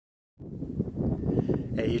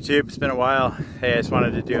Hey YouTube, it's been a while. Hey, I just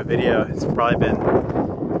wanted to do a video. It's probably been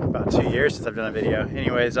about 2 years since I've done a video.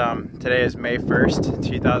 Anyways, today is May 1st,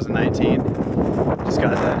 2019. Just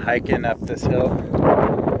got done hiking up this hill.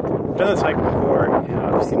 I've done this hike before.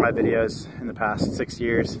 I've seen my videos in the past 6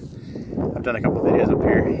 years. I've done a couple videos up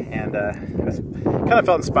here, and I kind of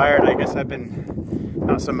felt inspired. I guess I've been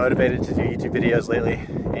not so motivated to do YouTube videos lately,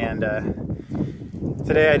 and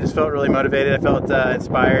today I just felt really motivated. I felt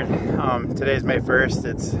inspired. Today is May 1st.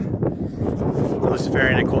 It's the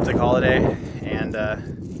Luciferian and Cultic holiday, and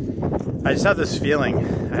I just have this feeling.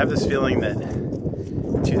 I have this feeling that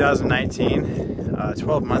 2019,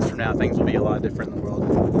 12 months from now, things will be a lot different in the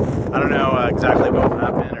world. I don't know exactly what will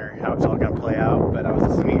happen or how it's all going to play out, but I was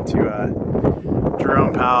listening to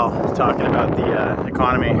Jerome Powell talking about the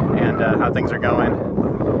economy and how things are going.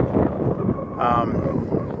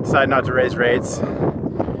 Decided not to raise rates,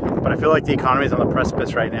 but I feel like the economy is on the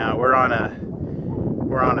precipice right now. We're on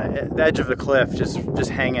the edge of the cliff, just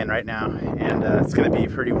hanging right now, and it's going to be a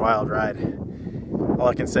pretty wild ride. All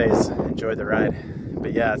I can say is enjoy the ride.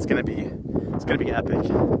 But yeah, it's going to be epic.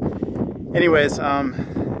 Anyways,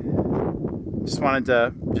 just wanted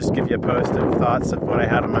to give you a post of thoughts of what I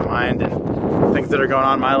had on my mind and things that are going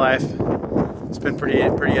on in my life. It's been pretty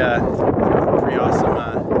awesome.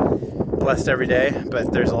 Blessed every day,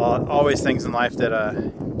 but there's always things in life that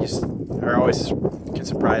always can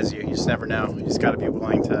surprise you. You just never know. You just got to be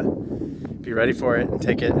willing to be ready for it and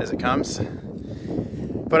take it as it comes.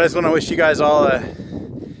 But I just want to wish you guys all a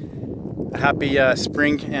happy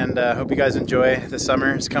spring, and hope you guys enjoy the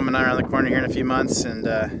summer. It's coming around the corner here in a few months, and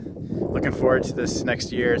looking forward to this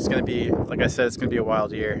next year. It's going to be, like I said, it's going to be a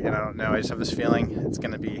wild year, and I don't know. I just have this feeling it's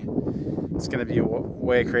going to be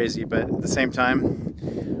way crazy, but at the same time,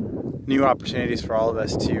 new opportunities for all of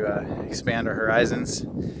us to expand our horizons,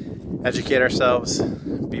 educate ourselves,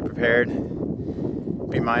 be prepared,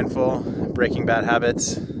 be mindful, breaking bad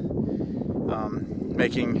habits,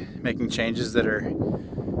 making changes that are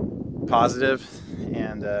positive,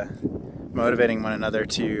 and motivating one another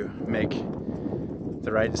to make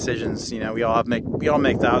the right decisions. You know, we all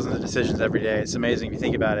make thousands of decisions every day. It's amazing if you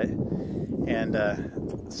think about it, and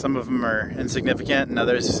some of them are insignificant, and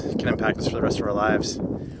others can impact us for the rest of our lives.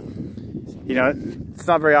 You know, it's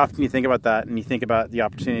not very often you think about that, and you think about the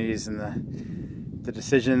opportunities and the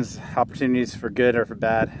decisions, opportunities for good or for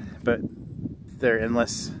bad, but they're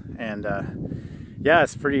endless. And yeah,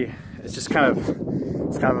 it's just kind of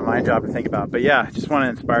a mind job to think about. But yeah, I just want to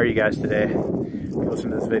inspire you guys today. If you listen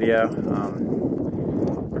to this video,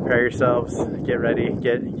 prepare yourselves, get ready,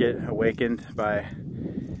 get awakened by,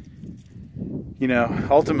 you know,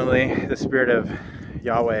 ultimately the spirit of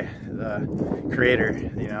Yahweh, the Creator.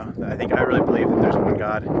 You know, I really believe that there's one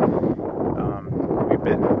God.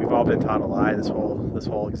 We've all been taught a lie this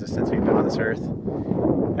whole existence we've been on this earth.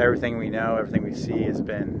 Everything we know, everything we see has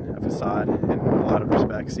been a facade in a lot of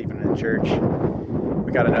respects, even in church.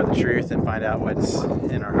 We got to know the truth and find out what's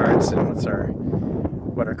in our hearts and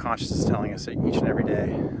what our conscience is telling us each and every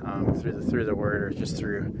day, through the word, or just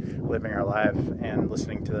through living our life and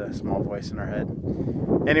listening to the small voice in our head.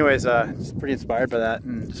 Anyways, just pretty inspired by that,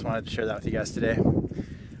 and just wanted to share that with you guys today.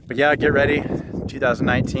 But yeah, get ready,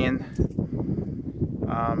 2019.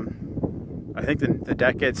 I think the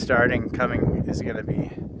decade coming is gonna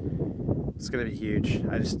be huge.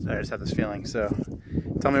 I just have this feeling. So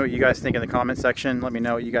tell me what you guys think in the comment section. Let me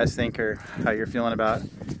know what you guys think, or how you're feeling about,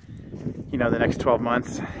 you know, the next 12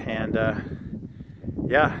 months. And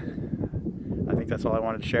yeah, I think that's all I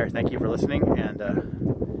wanted to share. Thank you for listening, and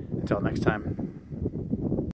until next time.